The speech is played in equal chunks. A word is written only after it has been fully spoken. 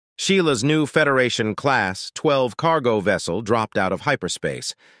Sheila's new Federation Class 12 cargo vessel dropped out of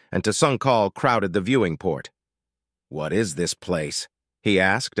hyperspace, and Tsunkal crowded the viewing port. "What is this place?" he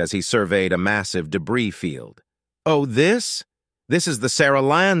asked as he surveyed a massive debris field. "Oh, this? This is the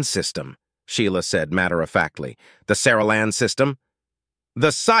Saralan system," Sheila said matter-of-factly. "The Saralan system?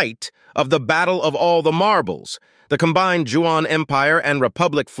 The site of the Battle of All the Marbles. The combined Juan Empire and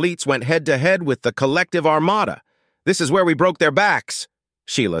Republic fleets went head-to-head with the collective armada. This is where we broke their backs,"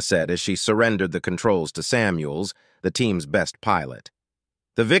 Sheila said as she surrendered the controls to Samuels, the team's best pilot.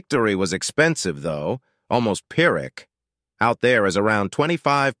 The victory was expensive, though, almost Pyrrhic. Out there is around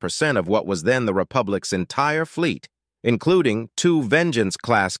 25% of what was then the Republic's entire fleet, including 2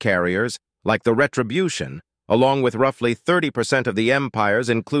 Vengeance-class carriers like the Retribution, along with roughly 30% of the Empire's,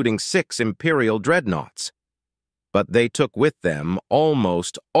 including 6 Imperial dreadnoughts. But they took with them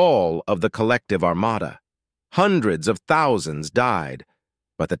almost all of the collective armada. Hundreds of thousands died,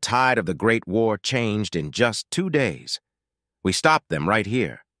 but the tide of the Great War changed in just 2 days. We stopped them right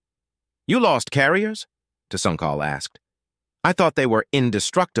here. "You lost carriers?" Tsunkal asked. "I thought they were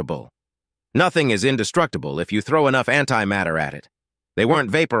indestructible." "Nothing is indestructible if you throw enough antimatter at it. They weren't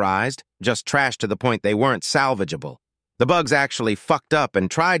vaporized, just trashed to the point they weren't salvageable. The bugs actually fucked up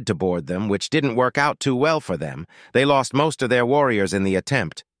and tried to board them, which didn't work out too well for them. They lost most of their warriors in the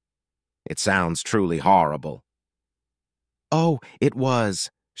attempt." "It sounds truly horrible." "Oh, it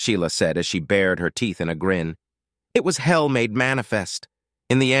was," Sheila said as she bared her teeth in a grin. "It was hell made manifest.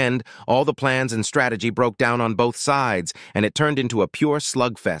 In the end, all the plans and strategy broke down on both sides, and it turned into a pure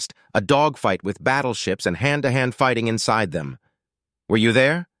slugfest, a dogfight with battleships and hand-to-hand fighting inside them. Were you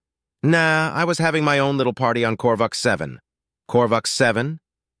there?" "Nah, I was having my own little party on Kolvac 7. "Kolvac 7?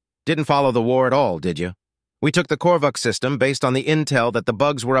 Didn't follow the war at all, did you? We took the Kolvac system based on the intel that the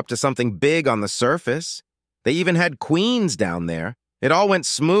bugs were up to something big on the surface. They even had queens down there. It all went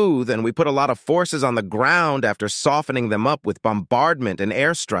smooth, and we put a lot of forces on the ground after softening them up with bombardment and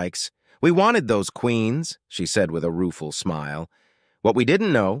airstrikes. We wanted those queens," she said with a rueful smile. "What we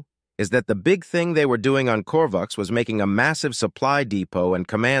didn't know is that the big thing they were doing on Kolvac was making a massive supply depot and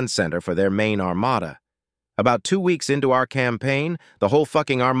command center for their main armada. About 2 weeks into our campaign, the whole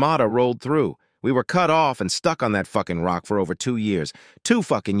fucking armada rolled through. We were cut off and stuck on that fucking rock for over 2 years. 2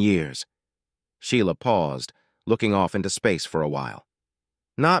 fucking years." Sheila paused, looking off into space for a while.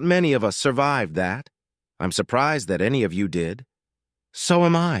 "Not many of us survived that. I'm surprised that any of you did." "So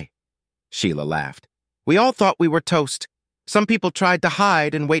am I," Sheila laughed. "We all thought we were toast. Some people tried to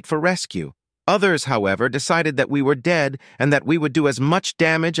hide and wait for rescue. Others, however, decided that we were dead and that we would do as much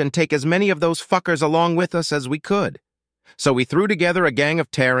damage and take as many of those fuckers along with us as we could. So we threw together a gang of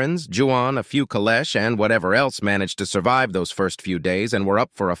Terrans, Juan, a few Kalesh, and whatever else managed to survive those first few days and were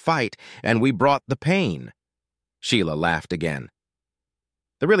up for a fight, and we brought the pain." Sheila laughed again.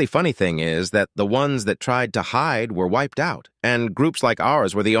 "The really funny thing is that the ones that tried to hide were wiped out, and groups like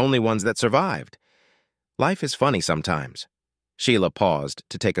ours were the only ones that survived. Life is funny sometimes." Sheila paused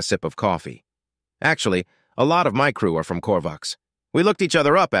to take a sip of coffee. "Actually, a lot of my crew are from Kolvac. We looked each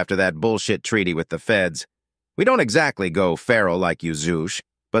other up after that bullshit treaty with the feds. We don't exactly go feral like you Zoosh,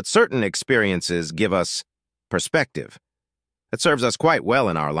 but certain experiences give us perspective. It serves us quite well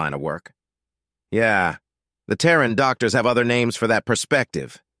in our line of work." "Yeah, the Terran doctors have other names for that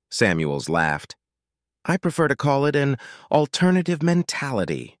perspective," Samuels laughed. "I prefer to call it an alternative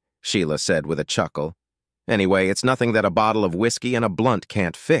mentality," Sheila said with a chuckle. "Anyway, it's nothing that a bottle of whiskey and a blunt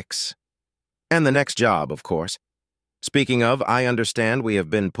can't fix. And the next job, of course. Speaking of, I understand we have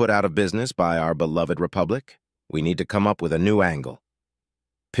been put out of business by our beloved Republic. We need to come up with a new angle."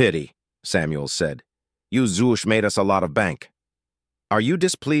 "Pity," Samuels said. "You Zoosh made us a lot of bank." "Are you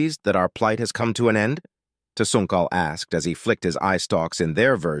displeased that our plight has come to an end?" Tsunkal asked as he flicked his eye stalks in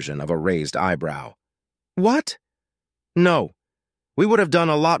their version of a raised eyebrow. "What?" "No. We would have done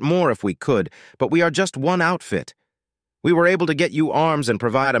a lot more if we could, but we are just one outfit. We were able to get you arms and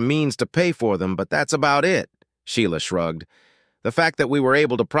provide a means to pay for them, but that's about it," Sheila shrugged. "The fact that we were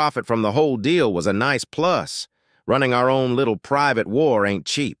able to profit from the whole deal was a nice plus. Running our own little private war ain't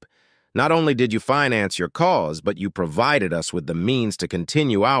cheap. Not only did you finance your cause, but you provided us with the means to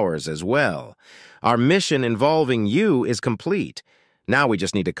continue ours as well. Our mission involving you is complete. Now we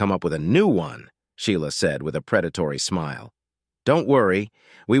just need to come up with a new one," Sheila said with a predatory smile. "Don't worry,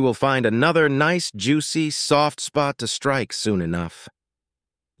 we will find another nice, juicy, soft spot to strike soon enough."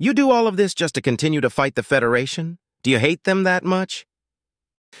 "You do all of this just to continue to fight the Federation? Do you hate them that much?"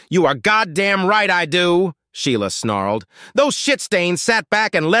 "You are goddamn right I do," Sheila snarled. Those shit-stains sat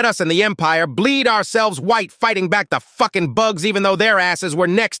back and let us and the Empire bleed ourselves white fighting back the fucking bugs even though their asses were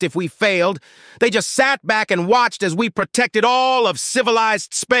next if we failed. They just sat back and watched as we protected all of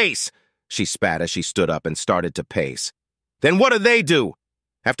civilized space. She spat as she stood up and started to pace. Then what do they do?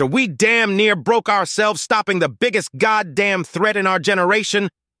 After we damn near broke ourselves stopping the biggest goddamn threat in our generation,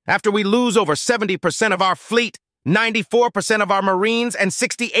 after we lose over 70% of our fleet, 94% of our Marines, and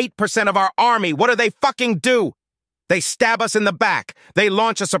 68% of our Army, what do they fucking do? They stab us in the back. They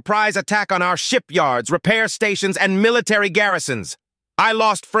launch a surprise attack on our shipyards, repair stations, and military garrisons. I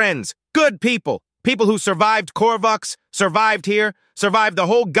lost friends, good people, people who survived Kolvac, survived here, survived the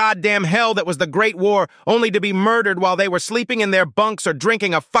whole goddamn hell that was the Great War, only to be murdered while they were sleeping in their bunks or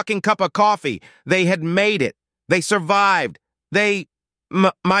drinking a fucking cup of coffee. They had made it. They survived.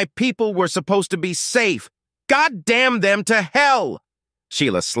 My people were supposed to be safe. God damn them to hell!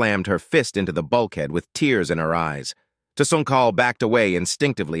 Sheila slammed her fist into the bulkhead with tears in her eyes. Tsunkal backed away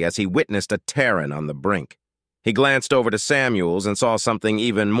instinctively as he witnessed a Terran on the brink. He glanced over to Samuels and saw something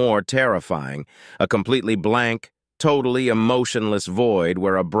even more terrifying, a completely blank, totally emotionless void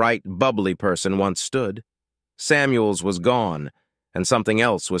where a bright, bubbly person once stood. Samuels was gone, and something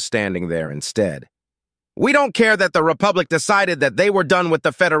else was standing there instead. We don't care that the Republic decided that they were done with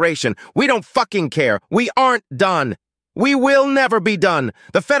the Federation. We don't fucking care. We aren't done. We will never be done.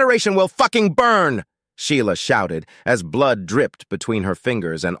 The Federation will fucking burn, Sheila shouted as blood dripped between her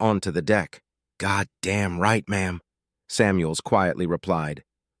fingers and onto the deck. God damn right, ma'am, Samuels quietly replied.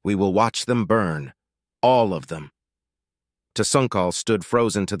 We will watch them burn. All of them. Tsunkal stood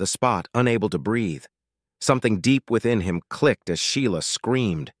frozen to the spot, unable to breathe. Something deep within him clicked as Sheila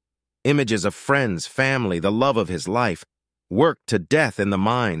screamed. Images of friends, family, the love of his life, worked to death in the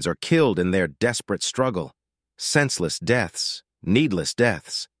mines or killed in their desperate struggle. Senseless deaths, needless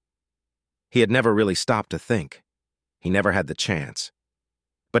deaths. He had never really stopped to think. He never had the chance.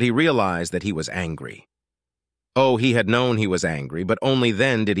 But he realized that he was angry. Oh, he had known he was angry, but only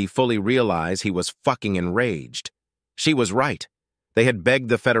then did he fully realize he was fucking enraged. She was right. They had begged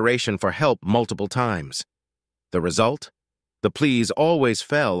the Federation for help multiple times. The result? The pleas always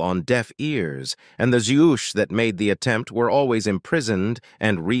fell on deaf ears, and the Zyush that made the attempt were always imprisoned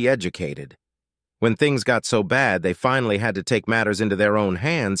and re-educated. When things got so bad they finally had to take matters into their own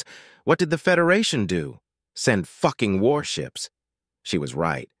hands, what did the Federation do? Send fucking warships. She was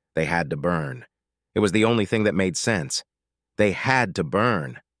right. They had to burn. It was the only thing that made sense. They had to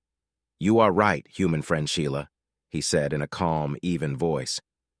burn. You are right, human friend Sheila, he said in a calm, even voice.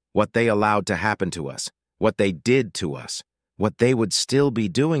 What they allowed to happen to us, what they did to us, what they would still be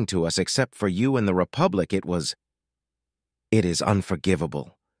doing to us except for you and the Republic, it is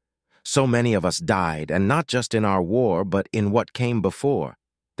unforgivable. So many of us died, and not just in our war, but in what came before.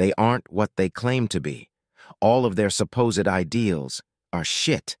 They aren't what they claim to be. All of their supposed ideals are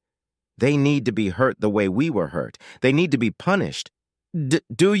shit. They need to be hurt the way we were hurt. They need to be punished.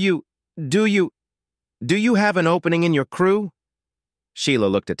 Do you have an opening in your crew? Sheila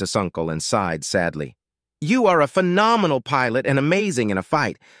looked at Tsunkal and sighed sadly. You are a phenomenal pilot and amazing in a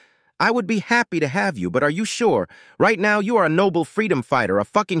fight. I would be happy to have you, but are you sure? Right now, you are a noble freedom fighter, a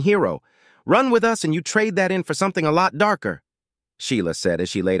fucking hero. Run with us and you trade that in for something a lot darker, Sheila said as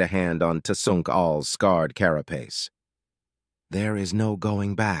she laid a hand on Tsunkal's scarred carapace. There is no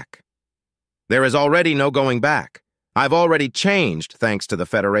going back. There is already no going back. I've already changed, thanks to the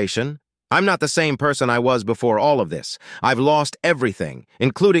Federation. I'm not the same person I was before all of this. I've lost everything,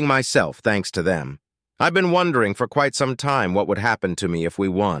 including myself, thanks to them. I've been wondering for quite some time what would happen to me if we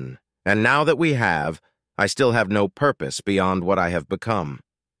won, and now that we have, I still have no purpose beyond what I have become.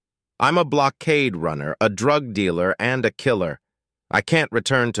 I'm a blockade runner, a drug dealer, and a killer. I can't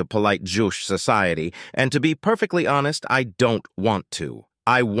return to polite Zyush society, and to be perfectly honest, I don't want to.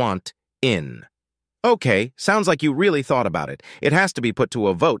 I want in. Okay, sounds like you really thought about it. It has to be put to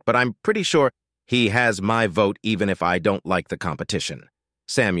a vote, but I'm pretty sure he has my vote even if I don't like the competition,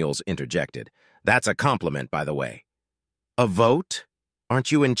 Samuels interjected. That's a compliment, by the way. A vote?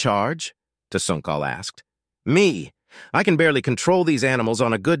 Aren't you in charge? Tsunkal asked. Me? I can barely control these animals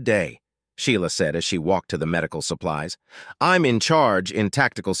on a good day, Sheila said as she walked to the medical supplies. I'm in charge in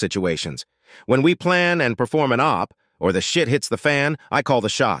tactical situations. When we plan and perform an op, or the shit hits the fan, I call the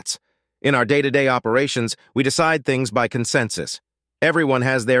shots. In our day-to-day operations, we decide things by consensus. Everyone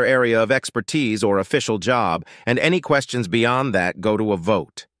has their area of expertise or official job, and any questions beyond that go to a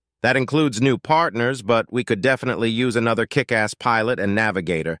vote. That includes new partners, but we could definitely use another kick-ass pilot and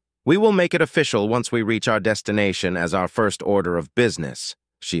navigator. We will make it official once we reach our destination as our first order of business,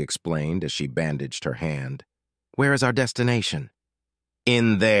 she explained as she bandaged her hand. Where is our destination?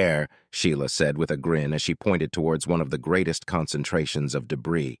 In there, Sheila said with a grin as she pointed towards one of the greatest concentrations of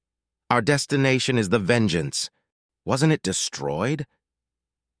debris. Our destination is the Vengeance. Wasn't it destroyed?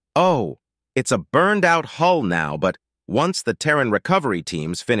 Oh, it's a burned-out hull now, but once the Terran recovery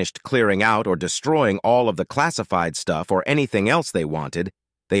teams finished clearing out or destroying all of the classified stuff or anything else they wanted,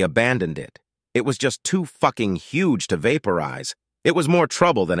 they abandoned it. It was just too fucking huge to vaporize. It was more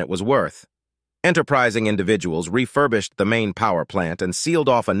trouble than it was worth. Enterprising individuals refurbished the main power plant and sealed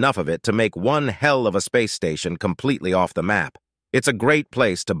off enough of it to make one hell of a space station completely off the map. It's a great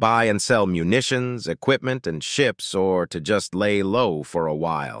place to buy and sell munitions, equipment, and ships, or to just lay low for a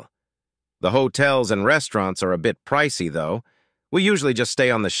while. The hotels and restaurants are a bit pricey, though. We usually just stay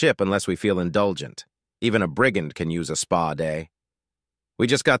on the ship unless we feel indulgent. Even a brigand can use a spa day. We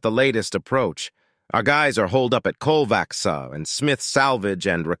just got the latest approach. Our guys are holed up at Kolvac ksa and Smith's Salvage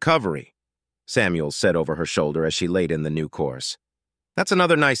and Recovery, Samuel said over her shoulder as she laid in the new course. That's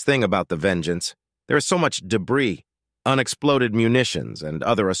another nice thing about the Vengeance. There is so much debris, unexploded munitions, and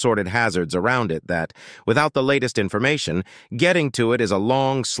other assorted hazards around it that, without the latest information, getting to it is a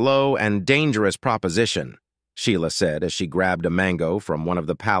long, slow, and dangerous proposition, Sheila said as she grabbed a mango from one of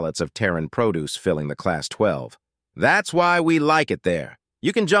the pallets of Terran produce filling the Class 12. That's why we like it there.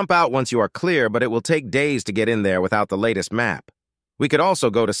 You can jump out once you are clear, but it will take days to get in there without the latest map. We could also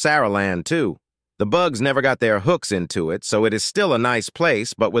go to Saraland, too. The bugs never got their hooks into it, so it is still a nice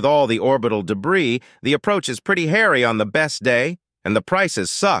place, but with all the orbital debris, the approach is pretty hairy on the best day, and the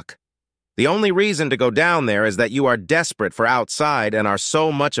prices suck. The only reason to go down there is that you are desperate for outside and are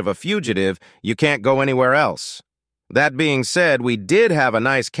so much of a fugitive you can't go anywhere else. That being said, we did have a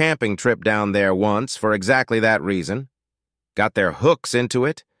nice camping trip down there once for exactly that reason. Got their hooks into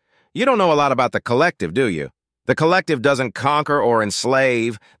it. You don't know a lot about the Collective, do you? The Collective doesn't conquer or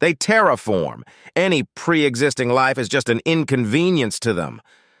enslave. They terraform. Any pre-existing life is just an inconvenience to them.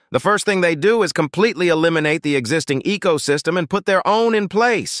 The first thing they do is completely eliminate the existing ecosystem and put their own in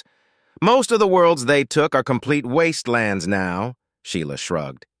place. Most of the worlds they took are complete wastelands now, Sheila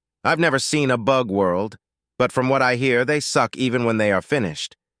shrugged. I've never seen a bug world, but from what I hear, they suck even when they are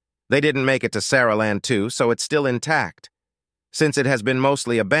finished. They didn't make it to Saraland 2, so it's still intact. Since it has been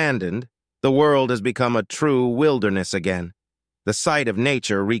mostly abandoned, the world has become a true wilderness again. The sight of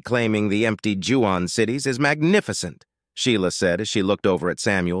nature reclaiming the empty Juon cities is magnificent, Sheila said as she looked over at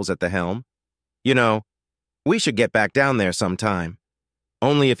Samuels at the helm. You know, we should get back down there sometime.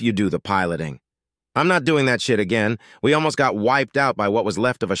 Only if you do the piloting. I'm not doing that shit again. We almost got wiped out by what was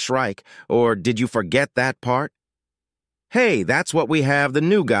left of a Shrike. Or did you forget that part? Hey, that's what we have the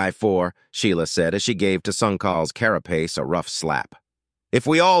new guy for, Sheila said as she gave to Sunkal's carapace a rough slap. If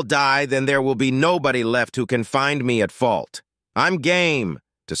we all die, then there will be nobody left who can find me at fault. I'm game,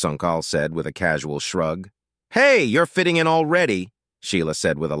 Sunkal said with a casual shrug. Hey, you're fitting in already, Sheila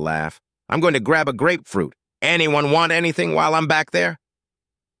said with a laugh. I'm going to grab a grapefruit. Anyone want anything while I'm back there?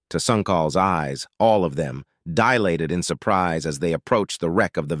 Sunkal's eyes, all of them, dilated in surprise as they approached the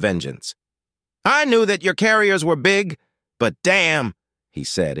wreck of the Vengeance. I knew that your carriers were big, but damn, he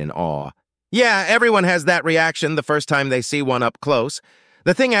said in awe. Yeah, everyone has that reaction the first time they see one up close.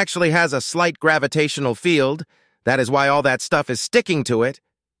 The thing actually has a slight gravitational field. That is why all that stuff is sticking to it,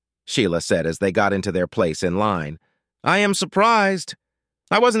 Sheila said as they got into their place in line. I am surprised.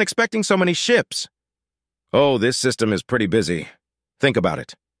 I wasn't expecting so many ships. Oh, this system is pretty busy. Think about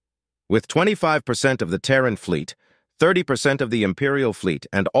it. With 25% of the Terran fleet, 30% of the Imperial fleet,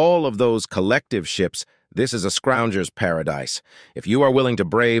 and all of those collective ships, this is a scrounger's paradise. If you are willing to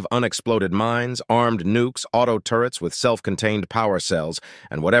brave unexploded mines, armed nukes, auto turrets with self-contained power cells,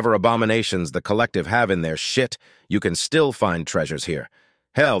 and whatever abominations the Collective have in their shit, you can still find treasures here.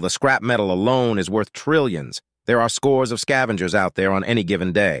 Hell, the scrap metal alone is worth trillions. There are scores of scavengers out there on any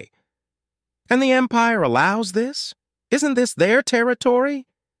given day. And the Empire allows this? Isn't this their territory?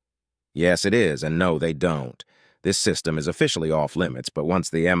 Yes, it is, and no, they don't. This system is officially off-limits, but once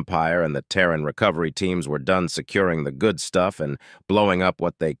the Empire and the Terran recovery teams were done securing the good stuff and blowing up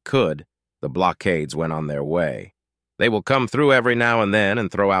what they could, the blockades went on their way. They will come through every now and then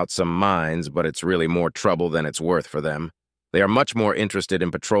and throw out some mines, but it's really more trouble than it's worth for them. They are much more interested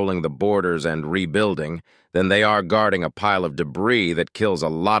in patrolling the borders and rebuilding than they are guarding a pile of debris that kills a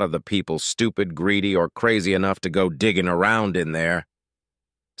lot of the people stupid, greedy, or crazy enough to go digging around in there.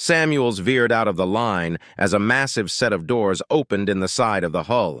 Samuels veered out of the line as a massive set of doors opened in the side of the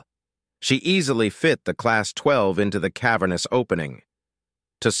hull. She easily fit the Class 12 into the cavernous opening.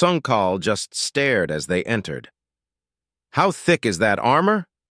 Sunkal just stared as they entered. How thick is that armor?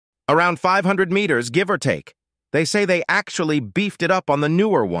 Around 500 meters, give or take. They say they actually beefed it up on the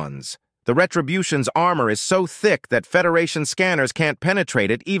newer ones, The Retribution's armor is so thick that Federation scanners can't penetrate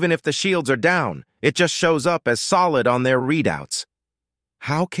it even if the shields are down. It just shows up as solid on their readouts.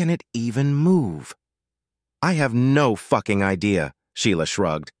 How can it even move? I have no fucking idea, Sheila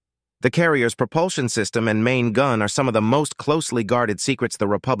shrugged. The carrier's propulsion system and main gun are some of the most closely guarded secrets the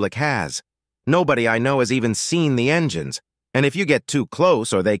Republic has. Nobody I know has even seen the engines, and if you get too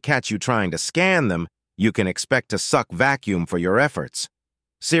close or they catch you trying to scan them, you can expect to suck vacuum for your efforts.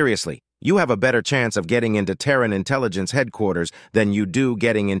 Seriously, you have a better chance of getting into Terran intelligence headquarters than you do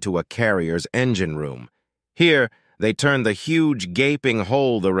getting into a carrier's engine room. Here, they turned the huge gaping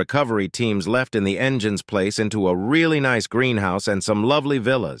hole the recovery teams left in the engine's place into a really nice greenhouse and some lovely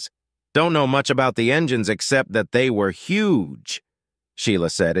villas. Don't know much about the engines except that they were huge,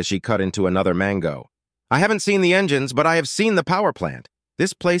 Sheila said as she cut into another mango. I haven't seen the engines, but I have seen the power plant.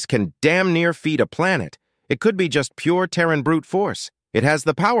 This place can damn near feed a planet. It could be just pure Terran brute force. It has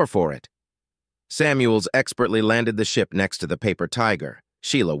the power for it. Samuels expertly landed the ship next to the paper tiger.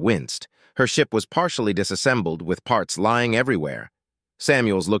 Sheila winced. Her ship was partially disassembled, with parts lying everywhere.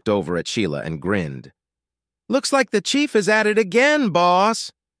 Samuels looked over at Sheila and grinned. "Looks like the chief is at it again,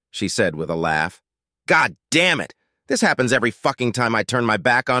 boss," she said with a laugh. "God damn it! This happens every fucking time I turn my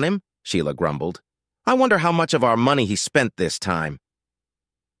back on him," Sheila grumbled. "I wonder how much of our money he spent this time."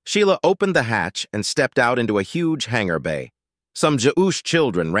 Sheila opened the hatch and stepped out into a huge hangar bay. Some Jaush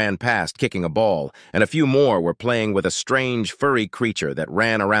children ran past kicking a ball, and a few more were playing with a strange furry creature that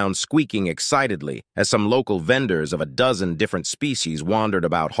ran around squeaking excitedly as some local vendors of a dozen different species wandered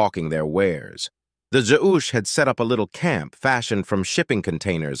about hawking their wares. The Jaush had set up a little camp fashioned from shipping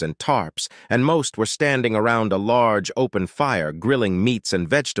containers and tarps, and most were standing around a large open fire grilling meats and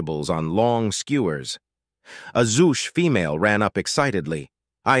vegetables on long skewers. A Zoush female ran up excitedly.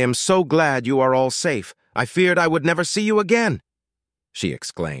 "I am so glad you are all safe. I feared I would never see you again," she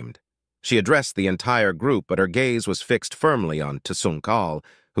exclaimed. She addressed the entire group, but her gaze was fixed firmly on Tsunkal,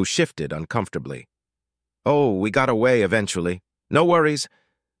 who shifted uncomfortably. "Oh, we got away eventually. No worries,"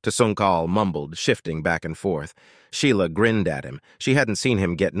 Tsunkal mumbled, shifting back and forth. Sheila grinned at him. She hadn't seen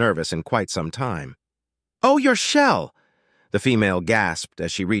him get nervous in quite some time. "Oh, your shell!" The female gasped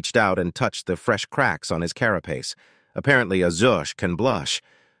as she reached out and touched the fresh cracks on his carapace. Apparently a Zoush can blush.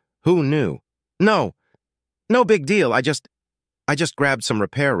 Who knew? No big deal. I just grabbed some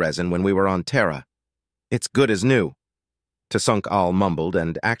repair resin when we were on Terra. It's good as new." Tsunkal mumbled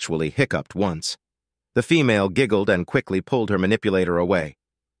and actually hiccuped once. The female giggled and quickly pulled her manipulator away.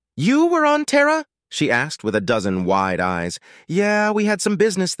 "You were on Terra?" she asked with a dozen wide eyes. "Yeah, we had some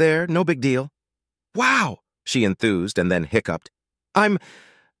business there. No big deal." "Wow," she enthused and then hiccuped. I'm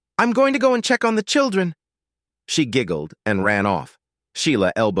going to go and check on the children." She giggled and ran off.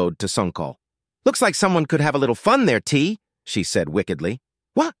 Sheila elbowed Tsunkal. "Looks like someone could have a little fun there, T," she said wickedly.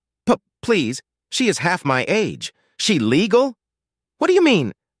 "What? Please, she is half my age. She legal?" "What do you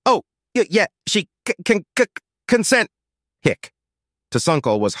mean?" "Oh, yeah, she can consent." Hick.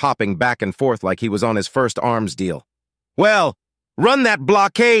 Tsunkal was hopping back and forth like he was on his first arms deal. "Well, run that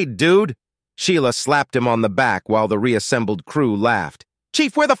blockade, dude!" Sheila slapped him on the back while the reassembled crew laughed.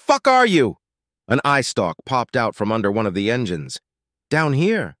 "Chief, where the fuck are you?" An eye stalk popped out from under one of the engines. "Down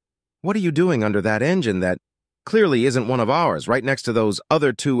here. What are you doing under that engine that clearly isn't one of ours, right next to those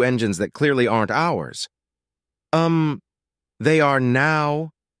other two engines that clearly aren't ours?" They are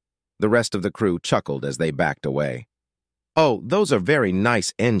now." The rest of the crew chuckled as they backed away. "Oh, those are very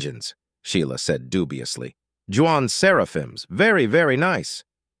nice engines," Sheila said dubiously. "Juan Seraphims, very, very nice."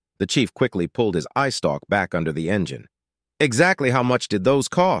 The chief quickly pulled his eye stalk back under the engine. "Exactly how much did those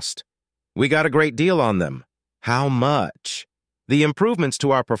cost?" "We got a great deal on them." "How much?" "The improvements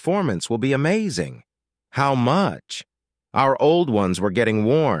to our performance will be amazing." "How much?" "Our old ones were getting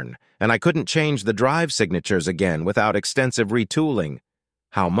worn, and I couldn't change the drive signatures again without extensive retooling."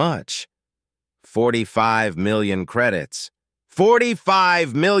 "How much?" 45 million credits.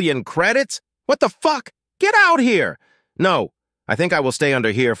 45 million credits? What the fuck? Get out here! "No, I think I will stay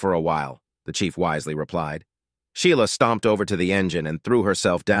under here for a while," the chief wisely replied. Sheila stomped over to the engine and threw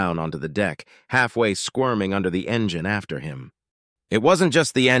herself down onto the deck, halfway squirming under the engine after him. "It wasn't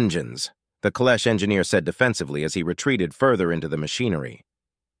just the engines," the Kalesh engineer said defensively as he retreated further into the machinery.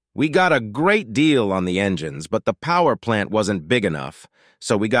 "We got a great deal on the engines, but the power plant wasn't big enough,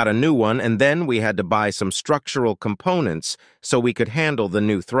 so we got a new one, and then we had to buy some structural components so we could handle the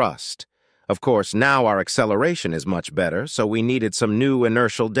new thrust. Of course, now our acceleration is much better, so we needed some new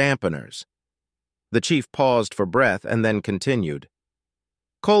inertial dampeners." The chief paused for breath and then continued.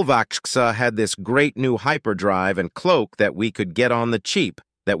 "Kolvac ksa had this great new hyperdrive and cloak that we could get on the cheap,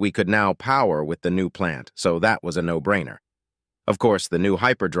 that we could now power with the new plant, so that was a no-brainer. Of course, the new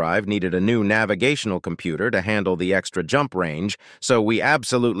hyperdrive needed a new navigational computer to handle the extra jump range, so we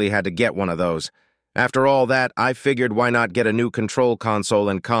absolutely had to get one of those. After all that, I figured why not get a new control console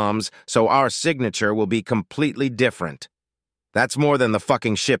and comms so our signature will be completely different. That's more than the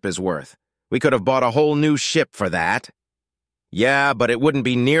fucking ship is worth. We could have bought a whole new ship for that. Yeah, but it wouldn't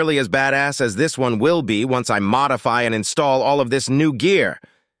be nearly as badass as this one will be once I modify and install all of this new gear.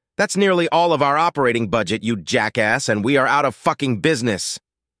 That's nearly all of our operating budget, you jackass, and we are out of fucking business.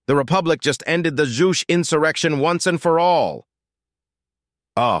 The Republic just ended the Zhush insurrection once and for all.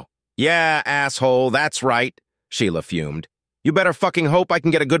 Oh, yeah, asshole, that's right, Sheila fumed. You better fucking hope I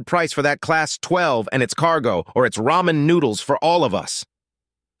can get a good price for that Class 12 and its cargo, or it's ramen noodles for all of us.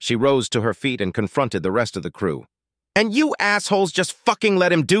 She rose to her feet and confronted the rest of the crew. And you assholes just fucking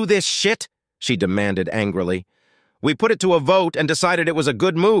let him do this shit? She demanded angrily. We put it to a vote and decided it was a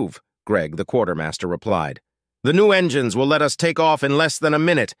good move, Greg, the quartermaster, replied. The new engines will let us take off in less than a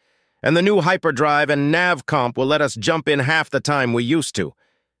minute, and the new hyperdrive and nav comp will let us jump in half the time we used to.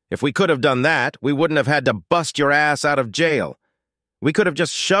 If we could have done that, we wouldn't have had to bust your ass out of jail. We could have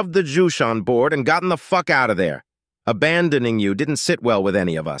just shoved the Zhush on board and gotten the fuck out of there. Abandoning you didn't sit well with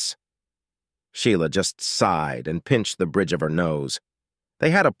any of us. Sheila just sighed and pinched the bridge of her nose. They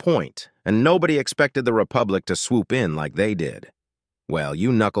had a point, and nobody expected the Republic to swoop in like they did. Well,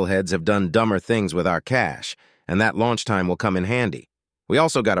 you knuckleheads have done dumber things with our cash, and that launch time will come in handy. We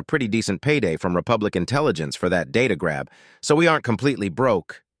also got a pretty decent payday from Republic Intelligence for that data grab, so we aren't completely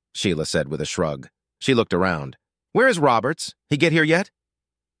broke, Sheila said with a shrug. She looked around. Where is Roberts? He get here yet?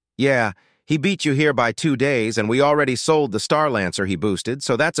 Yeah, he beat you here by 2 days, and we already sold the Star Lancer he boosted,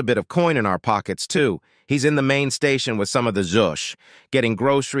 so that's a bit of coin in our pockets, too. He's in the main station with some of the Zhush, getting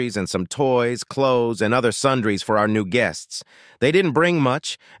groceries and some toys, clothes, and other sundries for our new guests. They didn't bring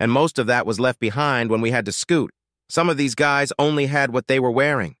much, and most of that was left behind when we had to scoot. Some of these guys only had what they were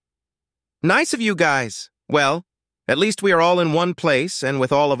wearing. Nice of you guys. Well, at least we are all in one place and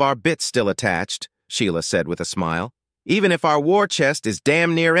with all of our bits still attached, Sheila said with a smile. Even if our war chest is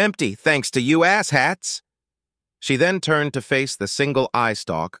damn near empty, thanks to you asshats. She then turned to face the single eye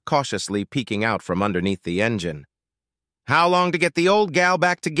stalk cautiously peeking out from underneath the engine. How long to get the old gal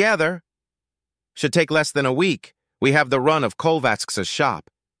back together? Should take less than a week. We have the run of Kolvac ksa's shop.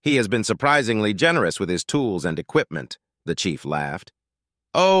 He has been surprisingly generous with his tools and equipment, the chief laughed.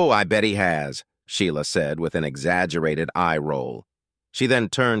 Oh, I bet he has, Sheila said with an exaggerated eye roll. She then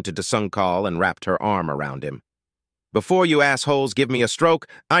turned to Tsunkal and wrapped her arm around him. Before you assholes give me a stroke,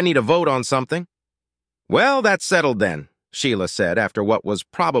 I need a vote on something. Well, that's settled then, Sheila said after what was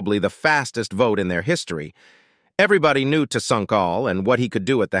probably the fastest vote in their history. Everybody knew Tsunkal and what he could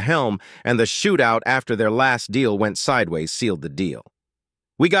do at the helm, and the shootout after their last deal went sideways sealed the deal.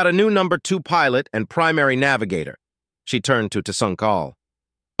 We got a new number 2 pilot and primary navigator. She turned to Tsunkal.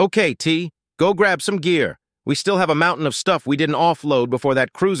 Okay, T, go grab some gear. We still have a mountain of stuff we didn't offload before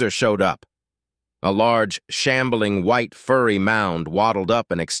that cruiser showed up. A large, shambling, white, furry mound waddled up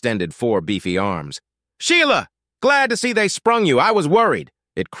and extended 4 beefy arms. Sheila! Glad to see they sprung you. I was worried,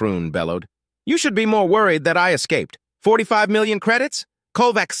 it crooned bellowed. You should be more worried that I escaped. 45 million credits?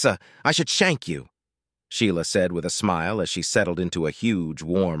 Kolvac ksa, I should shank you, Sheila said with a smile as she settled into a huge,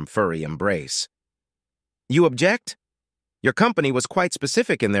 warm, furry embrace. You object? Your company was quite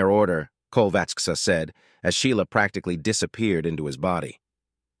specific in their order, Kolvac ksa said, as Sheila practically disappeared into his body.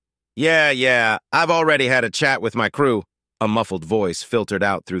 Yeah, I've already had a chat with my crew, a muffled voice filtered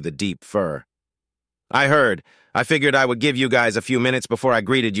out through the deep fur. I heard. I figured I would give you guys a few minutes before I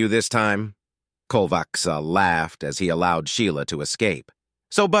greeted you this time. Kolvac ksa laughed as he allowed Sheila to escape.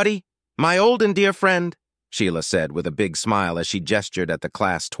 So, buddy, my old and dear friend, Sheila said with a big smile as she gestured at the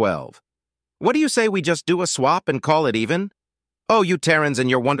Class 12. What do you say we just do a swap and call it even? Oh, you Terrans and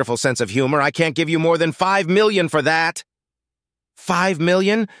your wonderful sense of humor, I can't give you more than 5 million for that. 5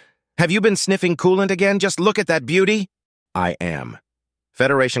 million? Have you been sniffing coolant again? Just look at that beauty. I am.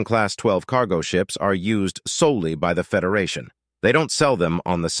 Federation Class 12 cargo ships are used solely by the Federation. They don't sell them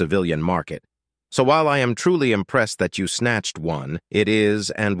on the civilian market. So while I am truly impressed that you snatched one, it is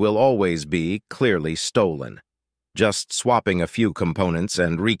and will always be clearly stolen. Just swapping a few components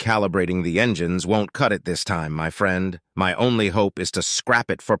and recalibrating the engines won't cut it this time, my friend. My only hope is to scrap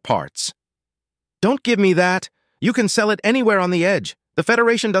it for parts. Don't give me that. You can sell it anywhere on the edge. The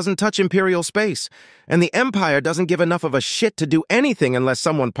Federation doesn't touch Imperial space, and the Empire doesn't give enough of a shit to do anything unless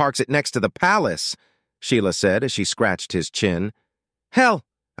someone parks it next to the palace, Sheila said as she scratched his chin. Hell,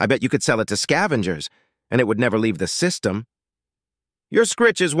 I bet you could sell it to scavengers, and it would never leave the system. Your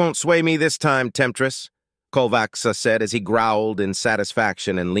scritches won't sway me this time, Temptress, Kolvac ksa said as he growled in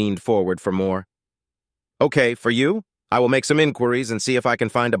satisfaction and leaned forward for more. Okay, for you, I will make some inquiries and see if I can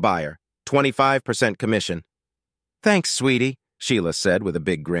find a buyer. 25% commission. Thanks, sweetie, Sheila said with a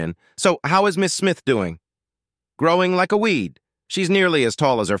big grin. So, how is Miss Smith doing? Growing like a weed. She's nearly as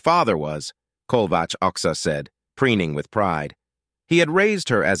tall as her father was, Kolvac ksa said, preening with pride. He had raised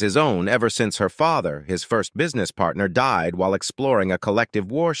her as his own ever since her father, his first business partner, died while exploring a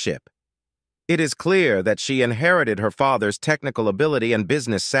collective warship. It is clear that she inherited her father's technical ability and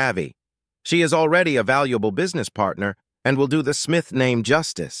business savvy. She is already a valuable business partner and will do the Smith name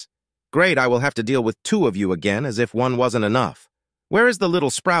justice. Great, I will have to deal with 2 of you again as if one wasn't enough. Where is the little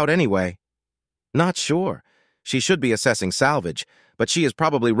sprout anyway? Not sure. She should be assessing Salvage, but she is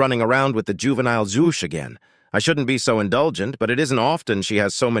probably running around with the juvenile zoosh again. I shouldn't be so indulgent, but it isn't often she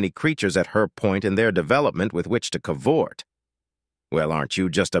has so many creatures at her point in their development with which to cavort. Well, aren't you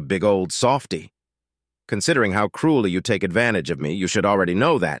just a big old softy? Considering how cruelly you take advantage of me, you should already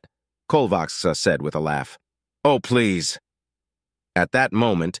know that, Kolvac ksa said with a laugh. Oh, please. At that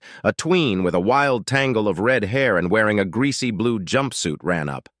moment, a tween with a wild tangle of red hair and wearing a greasy blue jumpsuit ran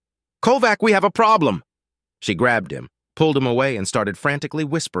up. Kolvac, we have a problem! She grabbed him, pulled him away, and started frantically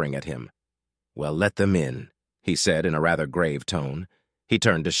whispering at him. Well, let them in, he said in a rather grave tone. He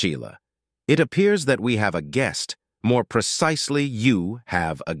turned to Sheila. It appears that we have a guest. More precisely, you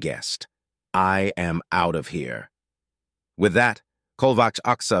have a guest. I am out of here. With that, Kolvac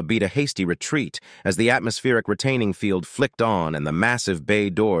ksa beat a hasty retreat as the atmospheric retaining field flicked on and the massive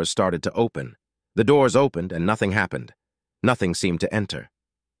bay doors started to open. The doors opened and nothing happened. Nothing seemed to enter.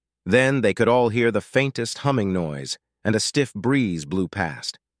 Then they could all hear the faintest humming noise, and a stiff breeze blew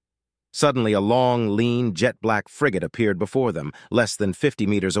past. Suddenly, a long, lean, jet-black frigate appeared before them, less than 50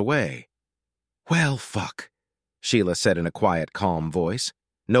 meters away. Well, fuck, Sheila said in a quiet, calm voice.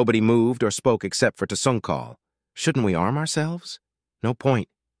 Nobody moved or spoke except for Tsunkal. Shouldn't we arm ourselves? No point,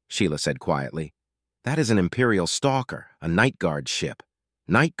 Sheila said quietly. That is an Imperial stalker, a Night Guard ship.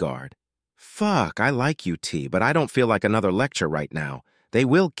 Night Guard? Fuck, I like you, T, but I don't feel like another lecture right now. They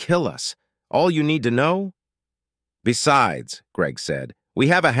will kill us. All you need to know? Besides, Greg said, we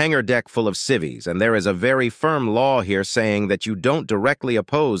have a hangar deck full of civvies, and there is a very firm law here saying that you don't directly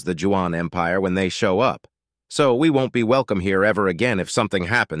oppose the Juan Empire when they show up. So we won't be welcome here ever again if something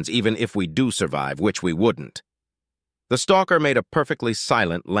happens, even if we do survive, which we wouldn't. The stalker made a perfectly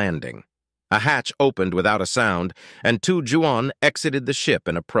silent landing. A hatch opened without a sound, and 2 Juan exited the ship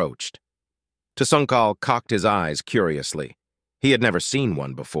and approached. Tsunkal cocked his eyes curiously. He had never seen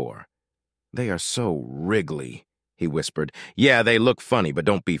one before. They are so wriggly, he whispered. Yeah, they look funny, but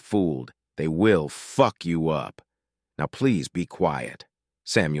don't be fooled. They will fuck you up. Now please be quiet,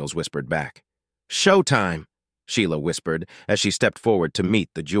 Samuels whispered back. Showtime, Sheila whispered as she stepped forward to meet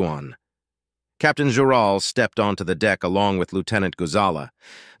the Juan. Captain Jural stepped onto the deck along with Lieutenant Guzala.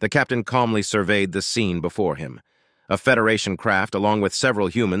 The captain calmly surveyed the scene before him. A Federation craft along with several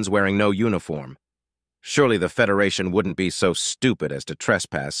humans wearing no uniform. Surely the Federation wouldn't be so stupid as to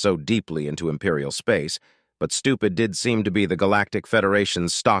trespass so deeply into Imperial space, but stupid did seem to be the Galactic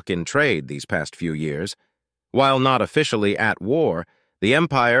Federation's stock in trade these past few years. While not officially at war, the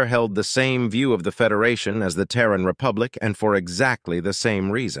Empire held the same view of the Federation as the Terran Republic, and for exactly the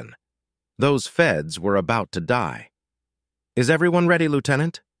same reason. Those Feds were about to die. Is everyone ready,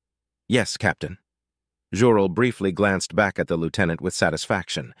 Lieutenant? Yes, Captain. Jural briefly glanced back at the lieutenant with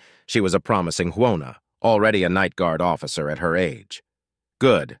satisfaction. She was a promising Huona, already a Night Guard officer at her age.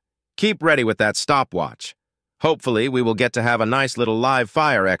 Good. Keep ready with that stopwatch. Hopefully, we will get to have a nice little live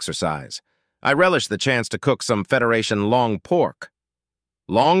fire exercise. I relish the chance to cook some Federation long pork.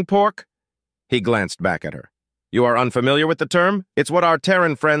 Long pork? He glanced back at her. You are unfamiliar with the term? It's what our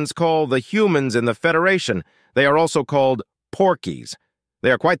Terran friends call the humans in the Federation. They are also called porkies.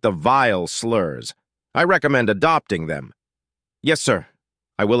 They are quite the vile slurs. I recommend adopting them. Yes, sir.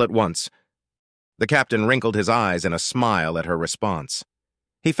 I will at once. The captain wrinkled his eyes in a smile at her response.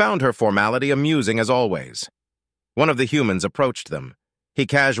 He found her formality amusing as always. One of the humans approached them. He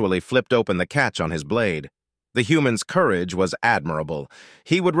casually flipped open the catch on his blade. The human's courage was admirable.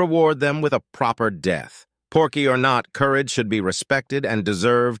 He would reward them with a proper death. Porky or not, courage should be respected and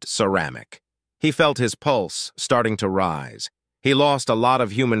deserved ceramic. He felt his pulse starting to rise. He lost a lot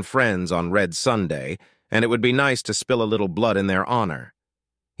of human friends on Red Sunday, and it would be nice to spill a little blood in their honor.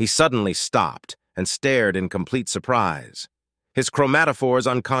 He suddenly stopped and stared in complete surprise. His chromatophores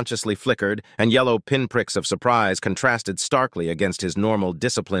unconsciously flickered, and yellow pinpricks of surprise contrasted starkly against his normal,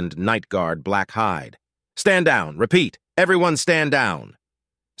 disciplined Night Guard black hide. Stand down. Repeat. Everyone stand down.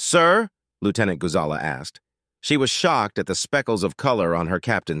 Sir? Lieutenant Guzala asked. She was shocked at the speckles of color on her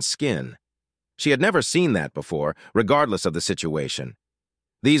captain's skin. She had never seen that before, regardless of the situation.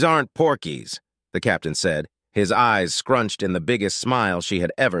 These aren't porkies, the captain said. his eyes scrunched in the biggest smile she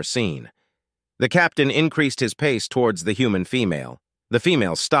had ever seen. The captain increased his pace towards the human female. The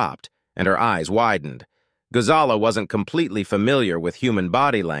female stopped, and her eyes widened. Ghazala wasn't completely familiar with human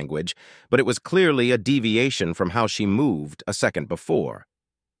body language, but it was clearly a deviation from how she moved a second before.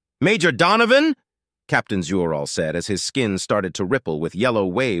 "Major Donovan?" Captain Zural said as his skin started to ripple with yellow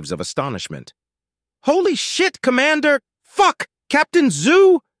waves of astonishment. "Holy shit, Commander! Fuck! Captain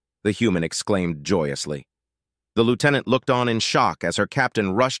Zoo!" the human exclaimed joyously. The lieutenant looked on in shock as her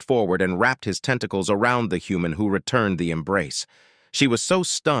captain rushed forward and wrapped his tentacles around the human who returned the embrace. She was so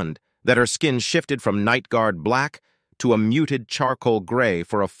stunned that her skin shifted from night guard black to a muted charcoal gray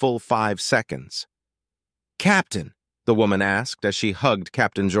for a full 5 seconds. "Captain," the woman asked as she hugged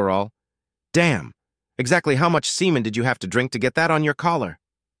Captain Zural. "Damn, exactly how much semen did you have to drink to get that on your collar?"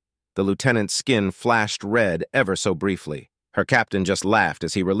 The lieutenant's skin flashed red ever so briefly. Her captain just laughed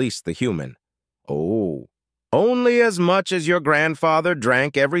as he released the human. "Oh, only as much as your grandfather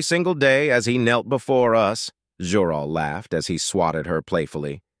drank every single day as he knelt before us," Zural laughed as he swatted her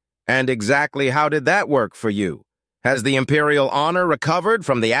playfully. "And exactly how did that work for you? Has the Imperial honor recovered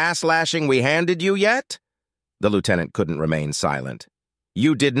from the ass-lashing we handed you yet?" The lieutenant couldn't remain silent.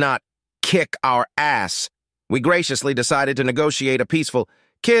 "You did not kick our ass. We graciously decided to negotiate a peaceful...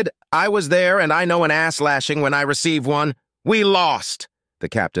 Kid, I was there and I know an ass-lashing when I receive one. We lost." The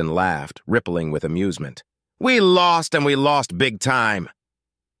captain laughed, rippling with amusement. "We lost, and we lost big time."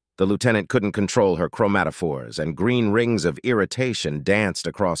 The lieutenant couldn't control her chromatophores, and green rings of irritation danced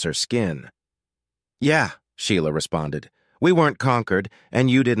across her skin. "Yeah," Sheila responded. "We weren't conquered,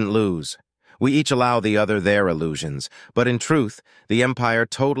 and you didn't lose. We each allow the other their illusions, but in truth, the Empire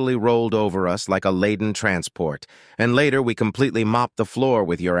totally rolled over us like a laden transport, and later we completely mopped the floor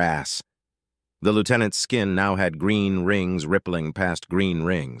with your ass." The lieutenant's skin now had green rings rippling past green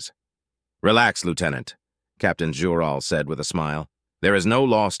rings. "Relax, Lieutenant," Captain Zural said with a smile. "There is no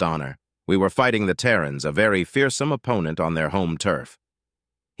lost honor. We were fighting the Terrans, a very fearsome opponent on their home turf."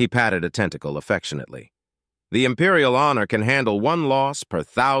 He patted a tentacle affectionately. "The Imperial honor can handle one loss per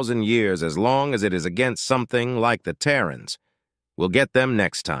 1,000 years as long as it is against something like the Terrans. We'll get them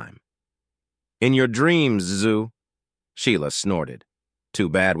next time." "In your dreams, Zoo," Sheila snorted. "Too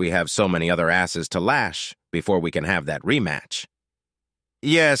bad we have so many other asses to lash before we can have that rematch."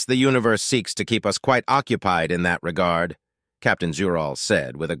 "Yes, the universe seeks to keep us quite occupied in that regard," Captain Zural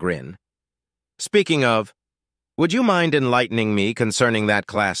said with a grin. "Speaking of, would you mind enlightening me concerning that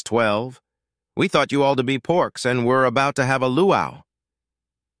Class 12? We thought you all to be porks and were about to have a luau."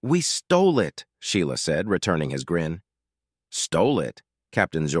 "We stole it," Sheila said, returning his grin. "Stole it?"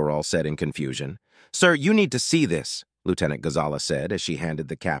 Captain Zural said in confusion. "Sir, you need to see this," Lieutenant Ghazala said as she handed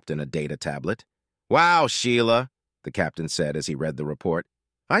the captain a data tablet. "Wow, Sheila," the captain said as he read the report.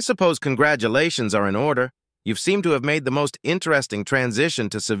 "I suppose congratulations are in order. You seem to have made the most interesting transition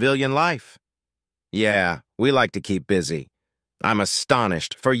to civilian life." "Yeah, we like to keep busy. I'm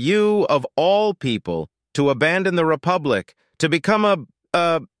astonished for you, of all people, to abandon the Republic, to become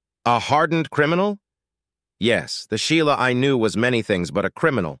a hardened criminal?" "Yes, the Sheila I knew was many things but a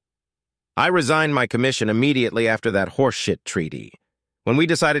criminal. I resigned my commission immediately after that horseshit treaty. When we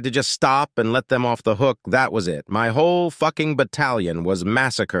decided to just stop and let them off the hook, that was it. My whole fucking battalion was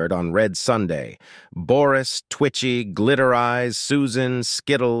massacred on Red Sunday. Boris, Twitchy, Glitter Eyes, Susan,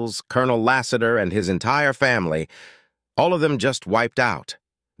 Skittles, Colonel Lassiter, and his entire family, all of them just wiped out.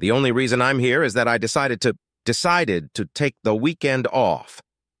 The only reason I'm here is that I decided to take the weekend off."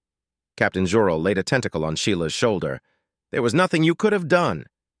 Captain Zural laid a tentacle on Sheila's shoulder. "There was nothing you could have done.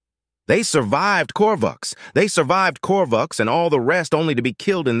 They survived Korvux. They survived Korvux and all the rest only to be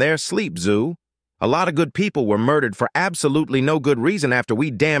killed in their sleep, Zoo. A lot of good people were murdered for absolutely no good reason after we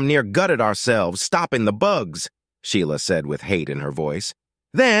damn near gutted ourselves, stopping the bugs," Sheila said with hate in her voice.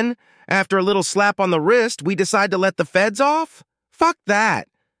 "Then, after a little slap on the wrist, we decide to let the feds off? Fuck that.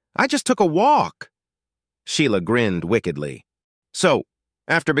 I just took a walk." Sheila grinned wickedly. "So,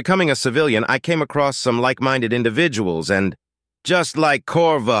 after becoming a civilian, I came across some like-minded individuals and—" "Just like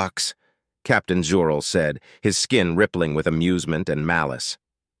Korvux," Captain Zural said, his skin rippling with amusement and malice.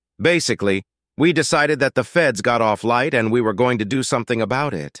 "Basically, we decided that the feds got off light and we were going to do something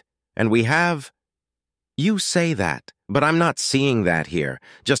about it. And we have." "You say that, but I'm not seeing that here.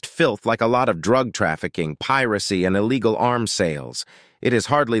 Just filth like a lot of drug trafficking, piracy, and illegal arms sales. It is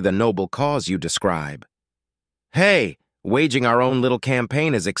hardly the noble cause you describe." "Hey, waging our own little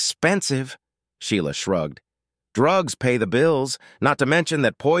campaign is expensive," Sheila shrugged. "Drugs pay the bills, not to mention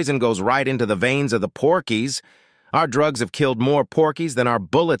that poison goes right into the veins of the porkies. Our drugs have killed more porkies than our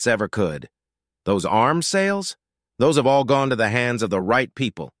bullets ever could. Those arms sales? Those have all gone to the hands of the right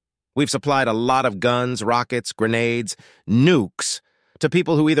people. We've supplied a lot of guns, rockets, grenades, nukes to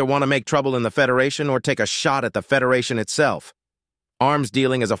people who either want to make trouble in the Federation or take a shot at the Federation itself. Arms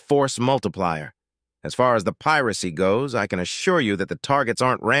dealing is a force multiplier. As far as the piracy goes, I can assure you that the targets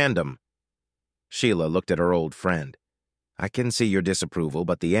aren't random." Sheila looked at her old friend. "I can see your disapproval,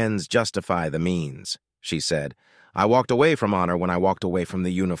 but the ends justify the means," she said. "I walked away from honor when I walked away from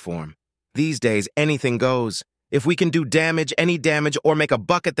the uniform. These days, anything goes. If we can do damage, any damage, or make a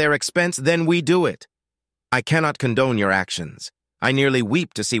buck at their expense, then we do it. I cannot condone your actions. I nearly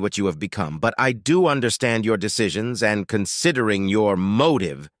weep to see what you have become, but I do understand your decisions, and considering your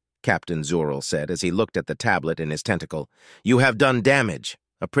motive," Captain Zurl said as he looked at the tablet in his tentacle, "you have done damage,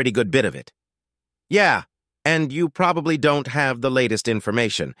 a pretty good bit of it." "Yeah, and you probably don't have the latest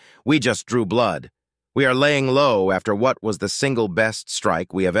information. We just drew blood. We are laying low after what was the single best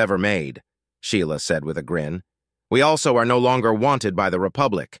strike we have ever made," Sheila said with a grin. "We also are no longer wanted by the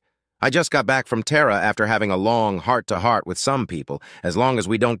Republic. I just got back from Terra after having a long heart-to-heart with some people. As long as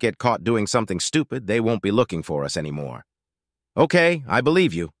we don't get caught doing something stupid, they won't be looking for us anymore." "Okay, I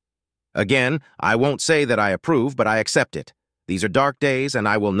believe you. Again, I won't say that I approve, but I accept it. These are dark days, and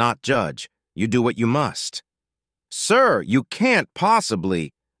I will not judge. You do what you must." "Sir, you can't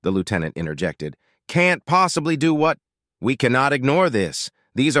possibly," the lieutenant interjected. "Can't possibly do what? We cannot ignore this.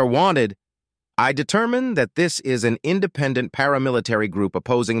 These are wanted." "I determine that this is an independent paramilitary group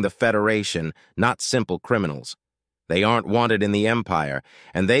opposing the Federation, not simple criminals. They aren't wanted in the Empire,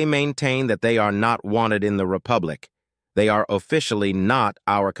 and they maintain that they are not wanted in the Republic. They are officially not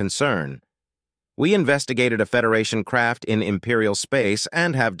our concern. We investigated a Federation craft in Imperial space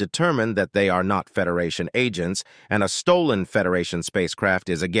and have determined that they are not Federation agents, and a stolen Federation spacecraft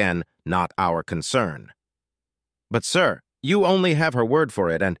is, again, not our concern." "But, sir, you only have her word for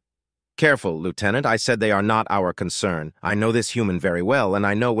it, and—" "Careful, Lieutenant. I said they are not our concern. I know this human very well, and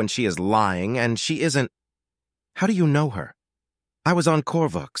I know when she is lying, and she isn't—" "How do you know her?" "I was on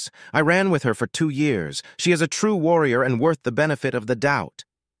Kolvac ksa. I ran with her for 2 years. She is a true warrior and worth the benefit of the doubt."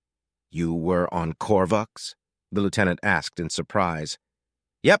 "You were on Kolvac ksa?" the lieutenant asked in surprise.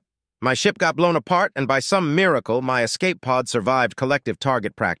 "Yep. My ship got blown apart, and by some miracle, my escape pod survived collective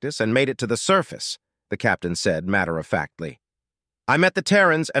target practice and made it to the surface," the captain said matter-of-factly. "I met the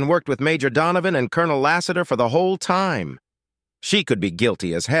Terrans and worked with Major Donovan and Colonel Lassiter for the whole time. She could be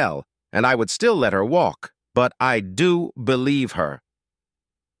guilty as hell, and I would still let her walk, but I do believe her."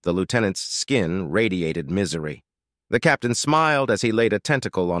 The lieutenant's skin radiated misery. The captain smiled as he laid a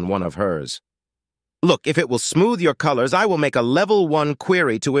tentacle on one of hers. "Look, if it will smooth your colors, I will make a Level 1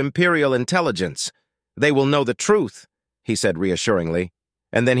 query to Imperial Intelligence. They will know the truth," he said reassuringly,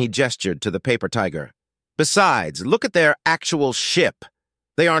 and then he gestured to the paper tiger. "Besides, look at their actual ship.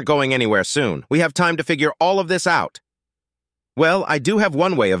 They aren't going anywhere soon. We have time to figure all of this out." "Well, I do have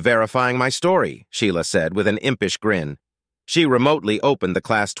one way of verifying my story," Sheila said with an impish grin. She remotely opened the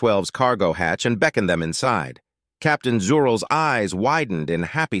Class 12's cargo hatch and beckoned them inside. Captain Zurl's eyes widened in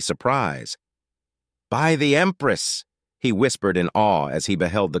happy surprise. "By the Empress," he whispered in awe as he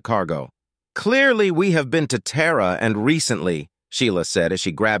beheld the cargo. "Clearly we have been to Terra, and recently," Sheila said as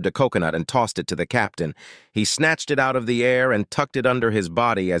she grabbed a coconut and tossed it to the captain. He snatched it out of the air and tucked it under his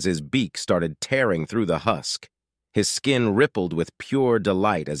body as his beak started tearing through the husk. His skin rippled with pure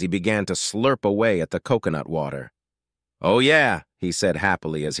delight as he began to slurp away at the coconut water. "Oh yeah," he said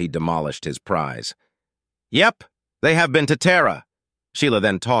happily as he demolished his prize. "Yep, they have been to Terra." Sheila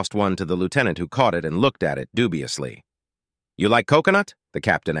then tossed one to the lieutenant, who caught it and looked at it dubiously. "You like coconut?" the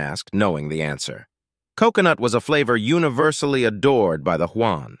captain asked, knowing the answer. Coconut was a flavor universally adored by the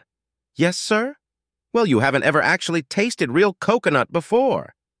Huan. "Yes, sir?" "Well, you haven't ever actually tasted real coconut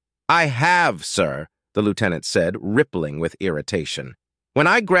before." "I have, sir," the lieutenant said, rippling with irritation. "When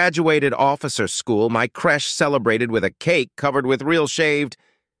I graduated officer school, my creche celebrated with a cake covered with real shaved—"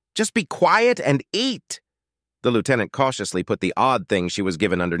 "Just be quiet and eat." The lieutenant cautiously put the odd thing she was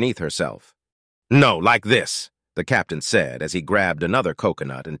given underneath herself. "No, like this," the captain said as he grabbed another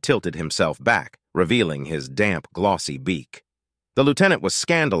coconut and tilted himself back, revealing his damp, glossy beak. The lieutenant was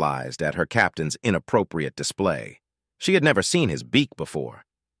scandalized at her captain's inappropriate display. She had never seen his beak before.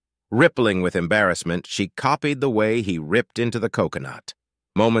 Rippling with embarrassment, she copied the way he ripped into the coconut.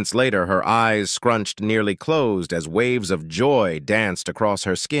 Moments later, her eyes scrunched nearly closed as waves of joy danced across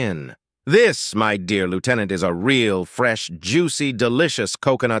her skin. "This, my dear lieutenant, is a real, fresh, juicy, delicious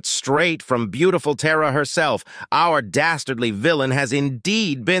coconut straight from beautiful Terra herself. Our dastardly villain has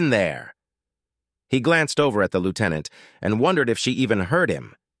indeed been there." He glanced over at the lieutenant and wondered if she even heard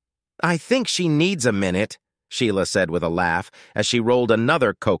him. "I think she needs a minute," Sheila said with a laugh as she rolled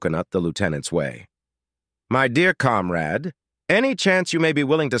another coconut the lieutenant's way. "My dear comrade, Any chance you may be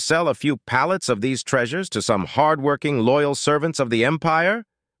willing to sell a few pallets of these treasures to some hard-working, loyal servants of the Empire?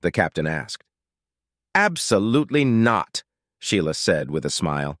 The captain asked. Absolutely not, Sheila said with a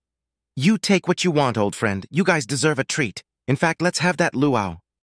smile. You take what you want, old friend. You guys deserve a treat. In fact, let's have that luau.